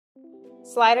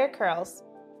Slider curls.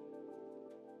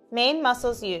 Main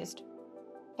muscles used: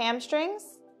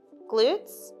 hamstrings,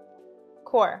 glutes,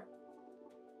 core.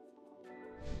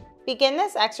 Begin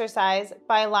this exercise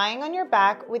by lying on your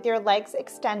back with your legs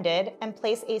extended and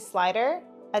place a slider,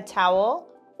 a towel,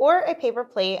 or a paper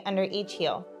plate under each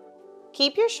heel.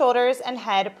 Keep your shoulders and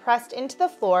head pressed into the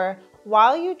floor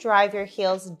while you drive your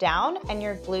heels down and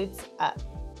your glutes up.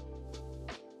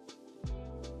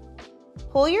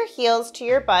 Pull your heels to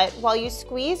your butt while you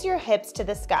squeeze your hips to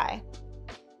the sky.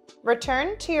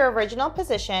 Return to your original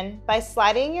position by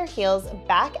sliding your heels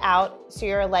back out so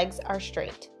your legs are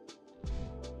straight.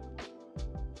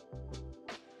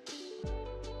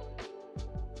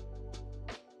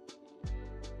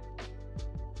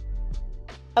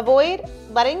 Avoid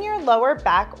letting your lower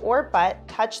back or butt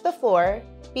touch the floor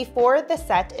before the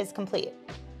set is complete.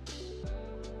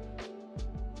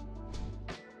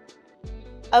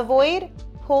 Avoid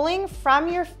pulling from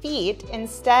your feet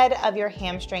instead of your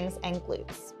hamstrings and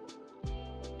glutes.